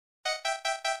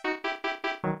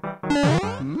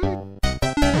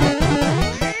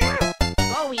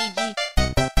Luigi.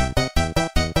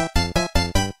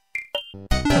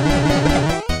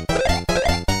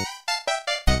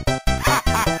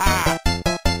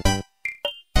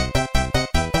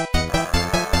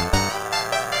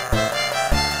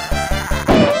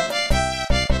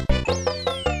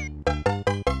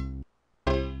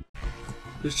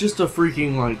 There's just a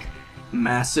freaking, like,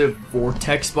 massive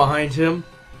vortex behind him.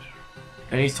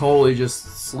 And he's totally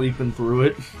just sleeping through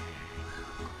it.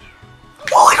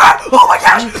 Holy crap! Oh my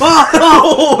gosh!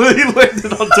 Oh, he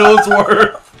landed on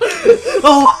Toadsworth!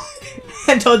 Oh!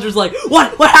 And Toad's just like,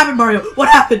 what? What happened, Mario? What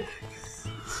happened?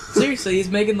 Seriously, he's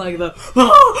making like the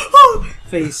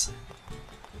face.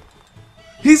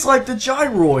 He's like the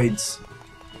gyroids.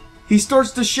 He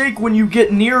starts to shake when you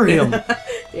get near him.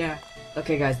 Yeah.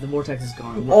 Okay, guys, the vortex is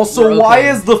gone. Also, We're why okay.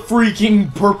 is the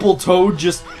freaking purple toad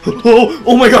just...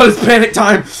 Oh my god, it's panic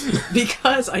time!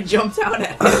 Because I jumped out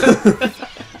at him.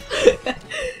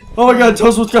 Oh my god,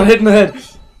 Toadsworth got hit in the head!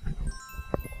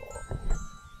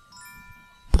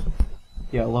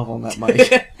 Yeah, love on that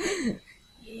mic.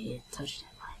 Yeah, touch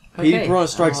that mic. Petey Piranha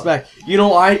Strikes Back. You know,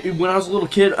 when I was a little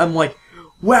kid, I'm like,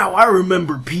 wow, I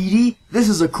remember Petey. This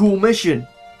is a cool mission.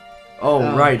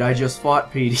 Oh, right, I just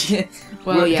fought Petey.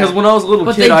 Well, yeah. Because when I was a little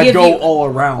But kid, they I'd give go you- all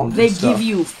around. They and stuff. give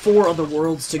you 4 other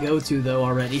worlds to go to, though,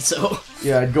 already, so...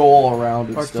 Yeah, I'd go all around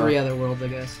and Or stuff. 3 other worlds, I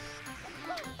guess.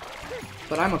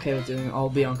 But I'm okay with doing all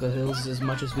Bianca Hills as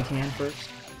much as we can first.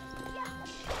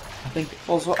 I think...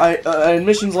 Also, in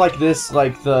missions like this,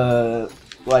 like the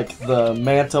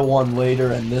Manta one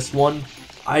later and this one,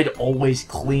 I'd always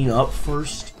clean up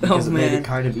first because it made man. it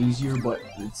kind of easier, but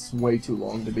it's way too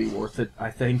long to be worth it,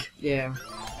 I think. Yeah.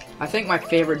 I think my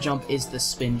favorite jump is the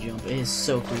spin jump. It is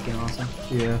so freaking awesome.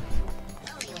 Yeah.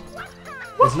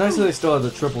 It's nice that they still have the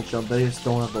triple jump, they just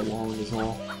don't have the long as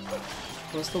well.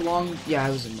 What's the long... Yeah, I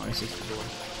was in Mario 64.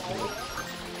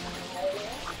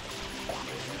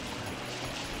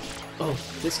 Oh,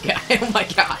 this guy. Oh my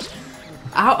gosh.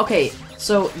 How, okay,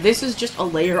 so this is just a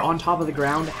layer on top of the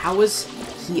ground. How is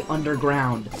he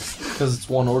underground? Because it's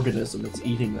one organism, it's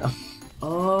eating them.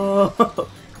 Oh,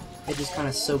 it just kind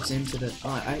of soaks into the.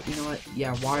 You know what?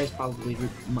 Yeah, Y is probably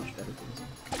much better for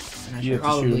this. And I You should have to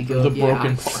probably shoot go the yeah.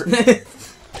 broken part.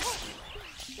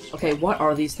 Okay, what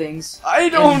are these things? I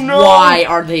don't And know! Why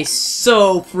are they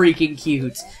so freaking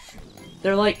cute?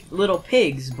 They're like little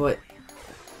pigs, but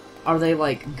are they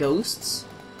like ghosts?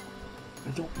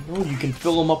 I don't know, you can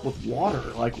fill them up with water,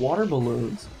 like water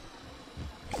balloons.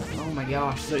 Oh my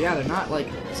gosh. So yeah, they're not like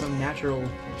some natural,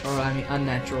 or I mean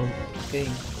unnatural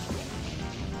thing.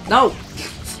 No!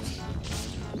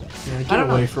 Yeah, I get don't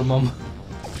away know. from them.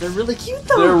 They're really cute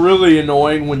though! They're really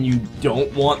annoying when you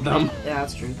don't want them. Yeah,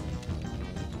 that's true.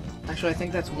 Actually, I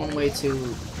think that's one way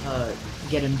to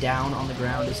get him down on the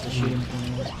ground is to shoot him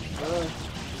from the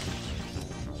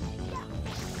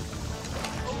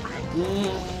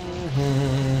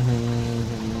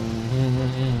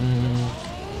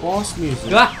Boss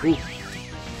music. Ah! Ooh.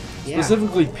 Yeah.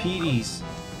 Specifically Petey's.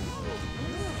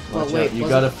 Well, Watch wait, out, you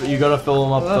was gotta fill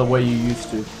them up the way you used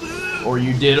to. Or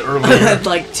you did earlier.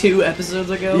 like 2 episodes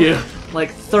ago? Yeah.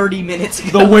 Like 30 minutes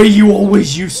ago. The way you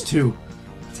always used to.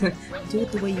 Do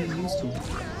it the way you used to.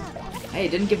 Hey,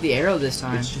 it didn't give the arrow this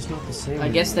time. It's just not the same. I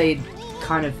guess they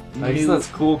kind of knew. I guess that's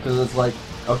cool because it's like,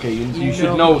 okay, you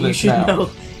should know this You should now. know.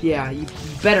 Yeah, you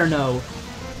better know.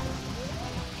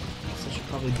 So I should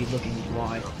probably be looking at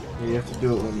why. Yeah, you have to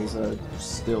do it when he's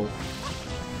still.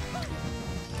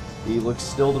 He looks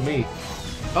still to me.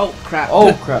 Oh crap!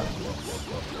 Oh crap!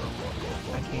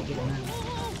 I can't get him out.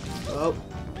 Oh,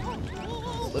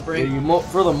 Yeah, slippery.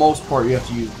 for the most part, you have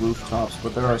to use rooftops,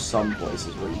 but there are some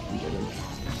places where you can get him. I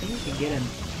think we can get him.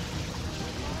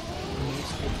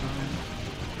 Most of the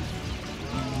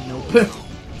time.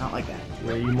 Nope. Not like that.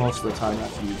 Yeah, you most of the time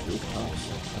have to use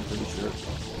rooftops. I'm pretty sure.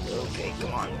 Okay,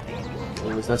 come on.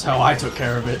 At least that's how I took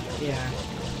care of it. Yeah.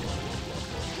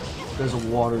 There's a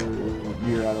water.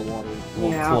 You're out of water.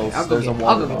 Well, Yeah, close. I'll go There's a get-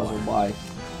 I'll water go get nozzle by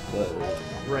the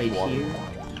Right water. here.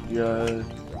 Yeah.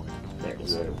 There it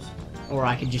is. There it is. Or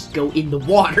I can just go in the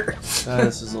water.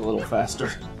 This is a little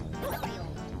faster.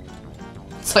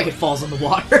 It's like it falls in the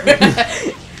water.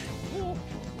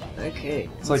 Okay.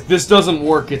 It's like this doesn't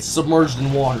work. It's submerged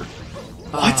in water.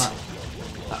 What?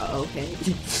 Okay.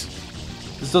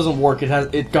 This doesn't work.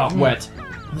 It got wet.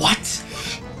 What?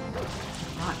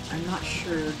 I'm not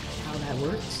sure how that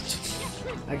works.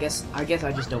 I guess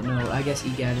I just don't know. I guess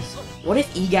EGAD is. What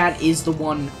if EGAD is the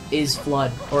one is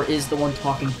Flood or is the one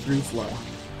talking through Flood?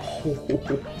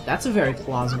 That's a very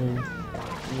plausible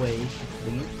way of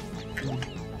putting it.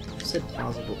 I said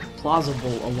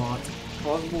plausible a lot.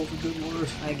 Plausible is a good word.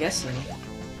 I guess so.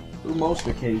 For most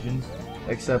occasions.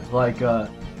 Except, like, Where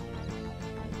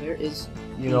is...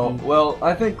 you know, well,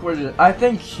 I think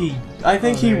he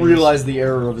there realized the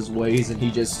error of his ways and he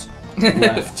just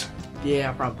left.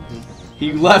 Yeah, probably.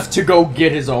 He left to go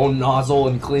get his own nozzle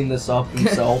and clean this up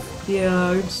himself.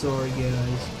 Yeah, I'm sorry,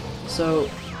 guys. So...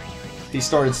 He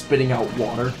started spitting out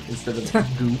water instead of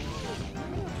goop.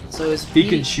 So is He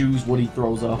can choose what he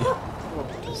throws up.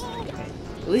 Okay.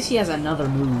 At least he has another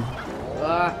move.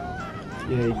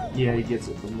 Yeah, he gets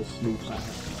it from the Snoop side.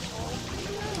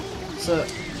 So,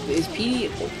 is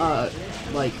Petey,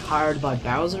 like, hired by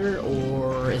Bowser,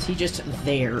 or is he just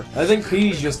there? I think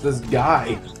Petey's just this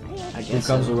guy I who guess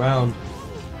comes so. around.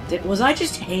 Was I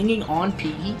just hanging on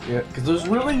Petey? Yeah, because there's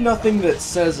really nothing that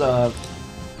says, they're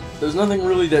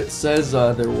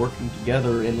working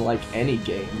together in, like, any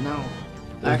game. No.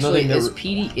 There's Actually, nothing is that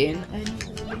Petey in any?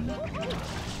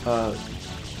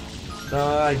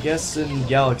 I guess in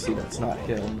Galaxy that's not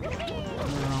him.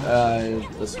 No.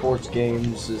 The sports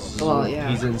games is... Well, yeah.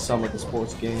 He's in some of the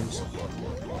sports games.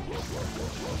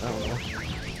 I don't know.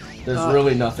 There's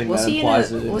really nothing that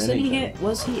implies it in anything.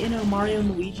 Was he in a Mario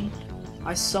and Luigi?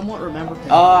 I somewhat remember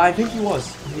him. I think he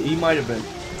was. He might have been.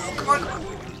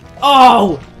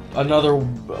 Oh! Another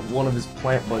one of his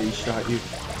plant buddies shot you.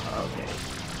 Okay.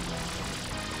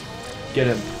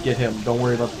 Get him. Don't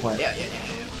worry about the plant. Yeah.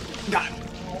 Got him.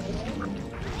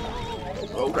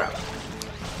 Oh, crap.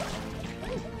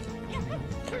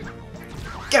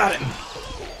 Got him.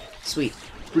 Sweet.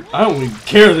 I don't even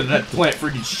care that that plant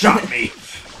freaking shot me.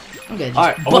 Okay,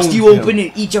 I just bust owned you him. open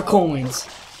and eat your coins.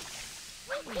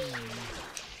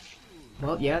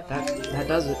 Well, yeah, that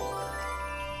does it.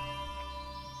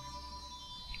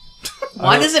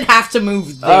 Why does it have to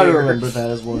move there? I remember that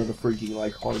as one of the freaking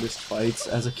like hardest fights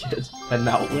as a kid, and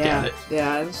now look at it.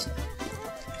 Yeah, it's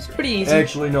pretty easy.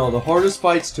 Actually, no. The hardest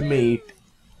fights to me,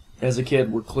 as a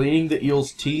kid, were cleaning the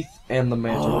eel's teeth and the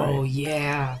manta Oh ray.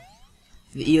 yeah,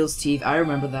 the eel's teeth. I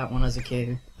remember that one as a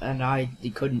kid, and I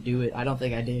couldn't do it. I don't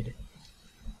think I did.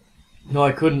 No,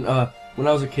 I couldn't. When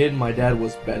I was a kid, my dad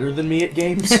was better than me at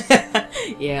games.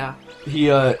 Yeah.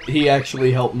 He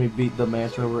actually helped me beat the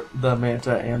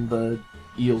manta and the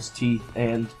eel's teeth,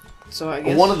 and So I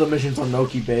guess one of the missions on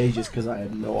Noki Bay just because I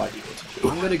had no idea what to do.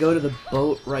 I'm gonna go to the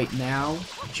boat right now,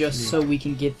 just so we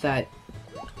can get that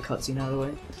cutscene out of the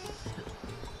way.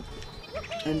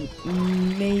 And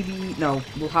maybe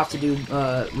we'll have to do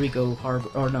Rico Harbor,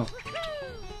 or no,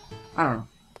 I don't know.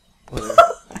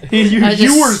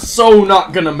 You were so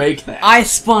not gonna make that. I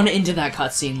spun into that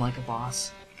cutscene like a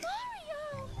boss.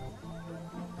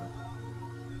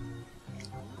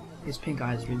 His pink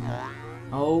eyes really hot.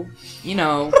 Oh, you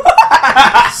know.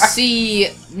 See,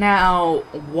 now,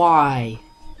 why?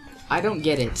 I don't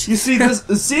get it. You see,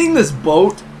 seeing this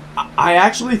boat, I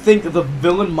actually think the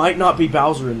villain might not be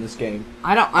Bowser in this game.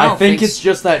 I don't think it's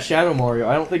just that Shadow Mario.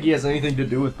 I don't think he has anything to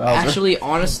do with Bowser. Actually,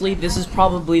 honestly, this is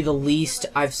probably the least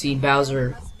I've seen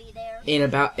Bowser in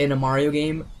a Mario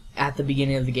game at the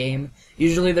beginning of the game.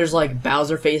 Usually there's like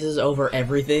Bowser faces over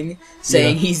everything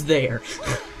saying he's there.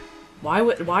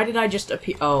 Why did I just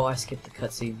appear? Oh, I skipped the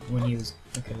cutscene when he was...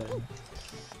 Okay, whatever.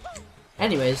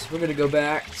 Anyways, we're gonna go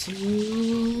back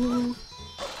to...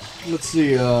 Let's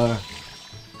see,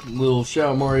 little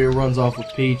Shadow Mario runs off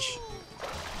with Peach.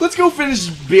 Let's go finish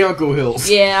Bianco Hills.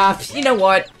 Yeah, you know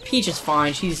what? Peach is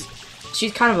fine. She's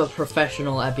kind of a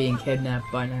professional at being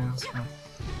kidnapped by now, so...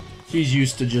 She's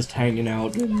used to just hanging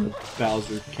out in the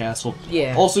Bowser castle.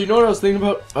 Yeah. Also, you know what I was thinking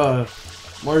about?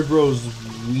 Mario Bros.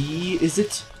 Wii, is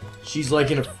it? She's like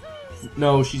in a...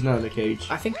 No, she's not in a cage.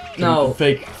 I think... No.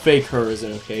 Fake her is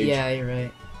in a cage. Yeah, you're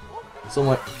right. So I'm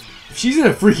like, if she's in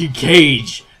a freaking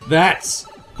cage, that's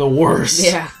the worst.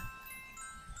 Yeah.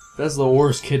 That's the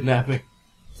worst kidnapping.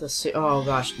 Oh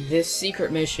gosh, this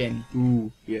secret mission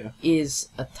Ooh, yeah. is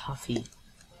a toughie.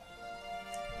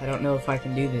 I don't know if I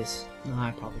can do this. No,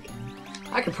 I probably can.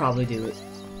 I could probably do it.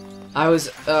 I was,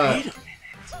 Wait a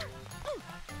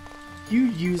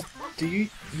minute.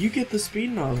 You get the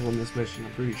speed nozzle in this mission,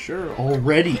 I'm pretty sure,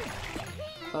 already.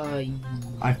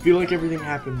 I feel like everything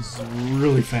happens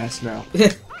really fast now.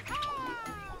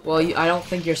 Well, I don't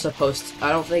think you're supposed to,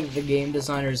 I don't think the game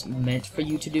designers meant for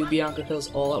you to do Bianca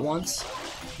Hills all at once.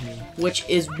 Which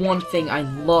is one thing I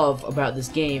love about this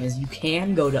game, is you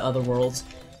can go to other worlds.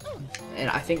 And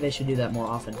I think they should do that more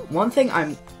often. One thing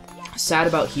I'm sad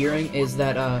about hearing is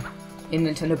that, in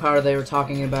Nintendo Power they were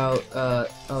talking about,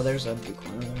 oh, there's a blue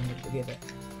corner, I need to get it.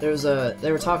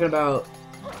 They were talking about,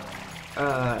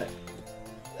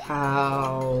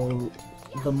 how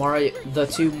the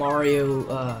two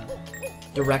Mario,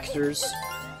 directors,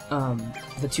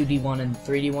 the 2D one and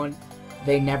 3D one,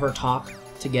 they never talk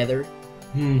together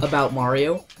Hmm. about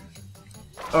Mario.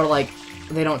 Or, like,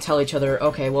 they don't tell each other,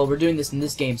 okay, well, we're doing this in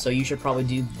this game, so you should probably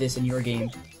do this in your game.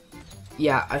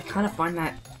 Yeah, I kind of find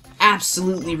that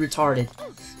absolutely retarded.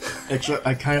 Actually,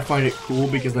 I kind of find it cool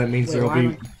because that means Wait, there'll why be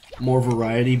am more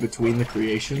variety between the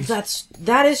creations.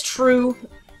 That is true.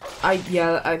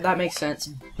 That makes sense,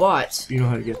 but... You know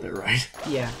how to get that right.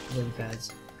 Yeah, lily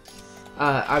pads.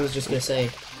 I was just gonna say,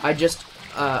 I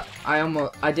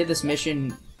did this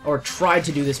mission, or tried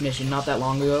to do this mission not that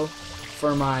long ago,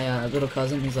 for my little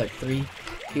cousin, who's like 3.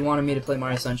 He wanted me to play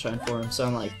Mario Sunshine for him, so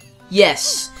I'm like,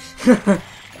 yes!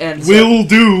 And so, Will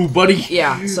do, buddy!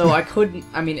 yeah, so I couldn't,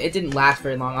 I mean, it didn't last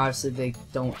very long, obviously they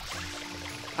don't,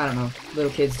 I don't know,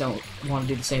 little kids don't want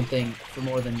to do the same thing for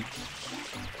more than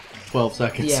 12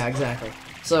 seconds. yeah, exactly.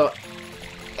 So,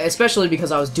 especially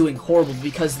because I was doing horrible,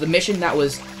 because the mission that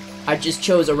was... I just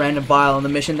chose a random file, and the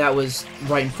mission that was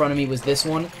right in front of me was this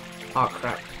one. Oh,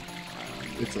 crap.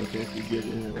 It's okay if you get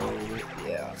in it over it.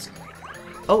 Yeah.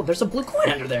 Oh, there's a blue coin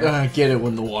under there. Get it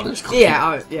when the water's clear.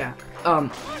 Yeah, yeah.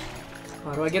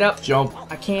 How do I get up? Jump.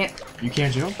 I can't. You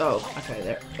can't jump? Oh, okay,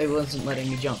 there. It wasn't letting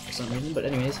me jump for some reason, but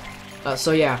anyways.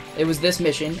 So yeah, it was this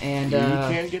mission, and You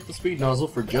can get the speed nozzle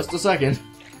for just a second.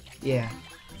 yeah.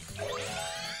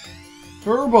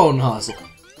 Turbo nozzle.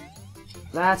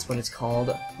 That's what it's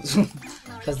called.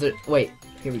 Because wait,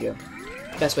 here we go.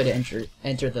 Best way to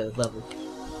enter the level.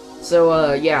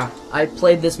 So, yeah, I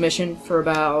played this mission for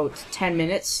about 10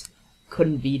 minutes.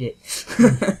 Couldn't beat it.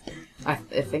 I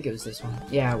think it was this one.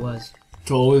 Yeah, it was.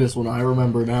 Totally this one. I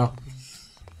remember now.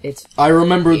 I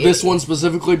remember this one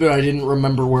specifically, but I didn't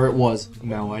remember where it was.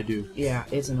 Now I do. Yeah,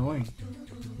 it's annoying.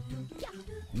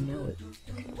 You know it.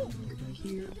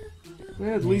 Here.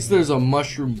 Yeah, at least there's a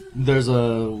mushroom. There's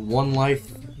a one life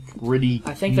pretty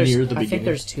I think there's near the beginning. I think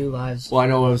there's 2 lives. Well, I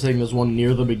know I was saying there's one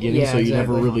near the beginning, Yeah, so you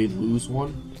never exactly. really lose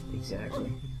one.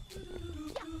 Exactly.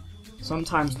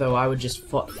 Sometimes though, I would just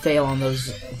fail on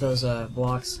those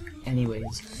blocks,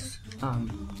 anyways.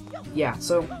 Yeah.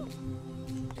 So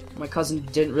my cousin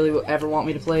didn't really ever want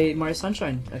me to play Mario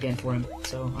Sunshine again for him,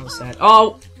 so I was sad.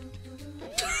 Oh.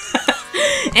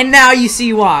 And now you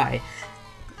see why.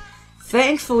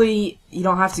 Thankfully, you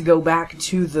don't have to go back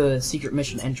to the secret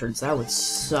mission entrance. That would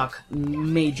suck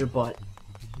major butt.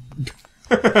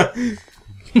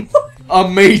 A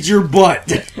major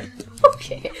butt.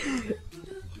 Okay.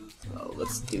 Oh,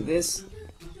 let's do this.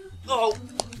 Oh.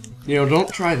 You know, don't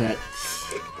try that.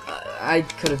 I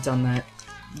could have done that,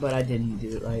 but I didn't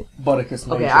do it right. Butticus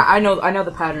Okay, major. I know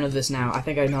the pattern of this now. I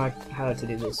think I know how to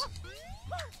do this.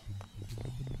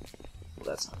 Well,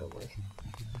 that's not gonna work.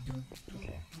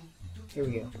 Okay. Here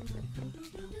we go.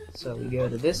 So we go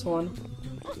to this one,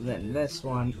 then this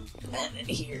one, and then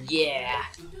here. Yeah!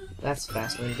 That's the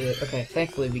fast way to do it. Okay,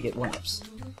 thankfully we get one-ups.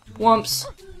 Wumps!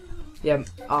 Yeah,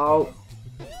 oh.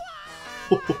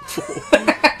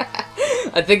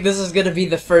 I think this is gonna be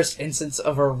the first instance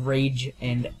of a rage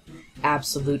and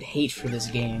absolute hate for this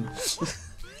game.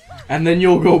 And then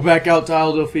you'll go back out to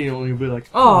Isle Delfino and you'll be like,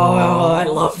 Oh, I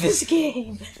love this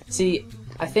game. See,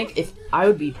 I think if I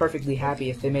would be perfectly happy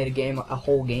if they made a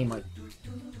whole game like.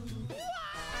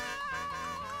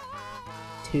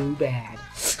 Too bad.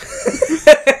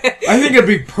 I think I'd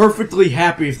be perfectly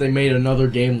happy if they made another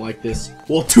game like this.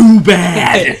 Well, too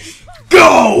bad.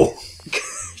 Go.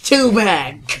 Too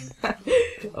bad.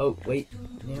 Oh wait,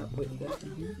 yeah, wait, you got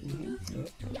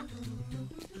yeah.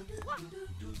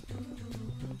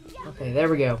 Okay, there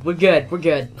we go. We're good. We're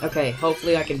good. Okay,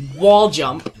 hopefully I can wall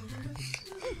jump.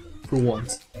 For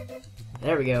once.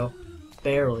 There we go.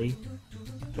 Barely.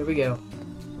 Here we go.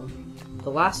 The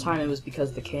last time it was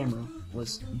because the camera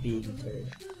was being third.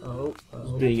 Oh.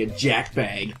 Being a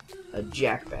jackbag. A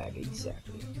jackbag,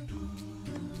 exactly.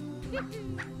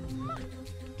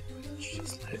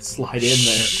 Just let it slide in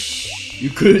there. You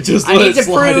could have just I let need it to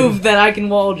slide prove in. that I can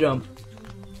wall jump.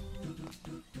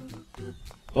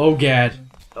 Oh, gad.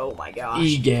 Oh my gosh.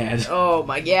 Egad. Oh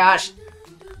my gosh.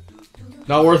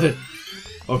 Not worth it.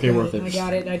 Okay, worth it. I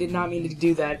got it. I did not mean to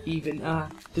do that even.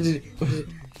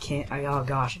 Can't. Oh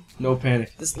gosh. No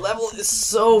panic. This level is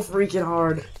so freaking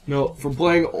hard. No, from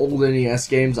playing old NES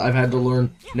games, I've had to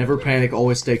learn never panic,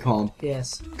 always stay calm.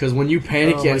 Yes. Because when you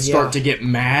panic Oh, and start yeah. to get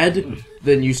mad,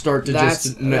 then you start to That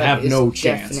have is no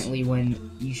chance. Definitely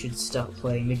when you should stop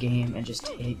playing the game and just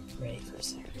take a break for a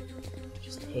second.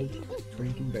 Just take a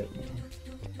freaking break, man.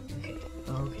 Okay.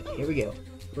 Okay. Here we go.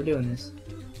 We're doing this.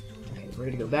 Okay. We're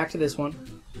gonna go back to this one.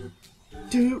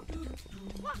 Dude.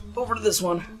 Over to this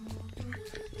one.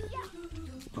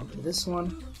 Over to this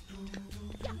one.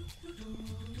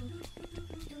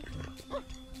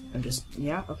 I'm just,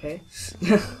 yeah, okay.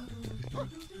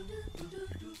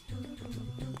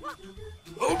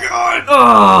 Oh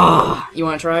god! You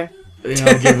want to try?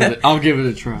 Yeah, I'll give it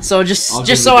a try. So just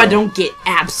so I don't get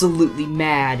absolutely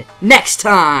mad next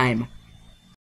time.